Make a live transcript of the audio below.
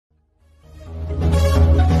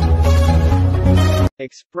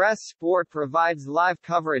Express Sport provides live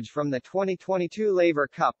coverage from the 2022 Laver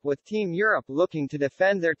Cup, with Team Europe looking to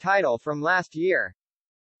defend their title from last year.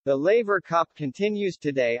 The Laver Cup continues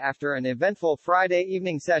today after an eventful Friday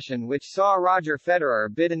evening session which saw Roger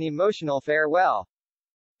Federer bid an emotional farewell.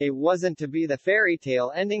 It wasn't to be the fairy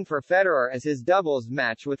tale ending for Federer, as his doubles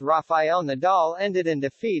match with Rafael Nadal ended in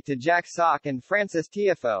defeat to Jack Sock and Frances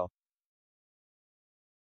Tiafoe.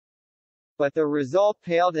 But the result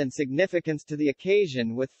paled in significance to the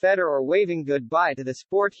occasion, with Federer waving goodbye to the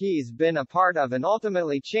sport he's been a part of and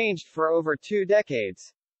ultimately changed for over 2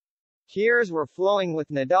 decades. Tears were flowing, with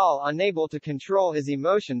Nadal unable to control his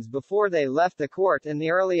emotions before they left the court in the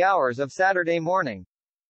early hours of Saturday morning.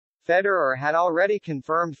 Federer had already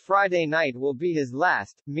confirmed Friday night will be his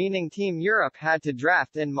last, meaning Team Europe had to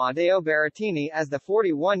draft in Matteo Berrettini as the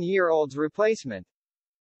 41-year-old's replacement.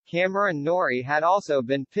 Cameron Norrie had also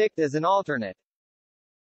been picked as an alternate,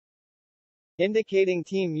 indicating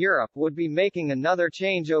Team Europe would be making another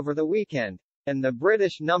change over the weekend. And the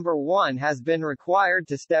British number 1 has been required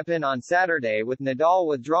to step in on Saturday, with Nadal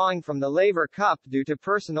withdrawing from the Laver Cup due to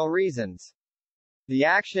personal reasons. The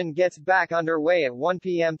action gets back underway at 1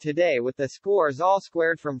 p.m. today, with the scores all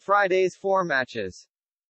squared from Friday's 4 matches.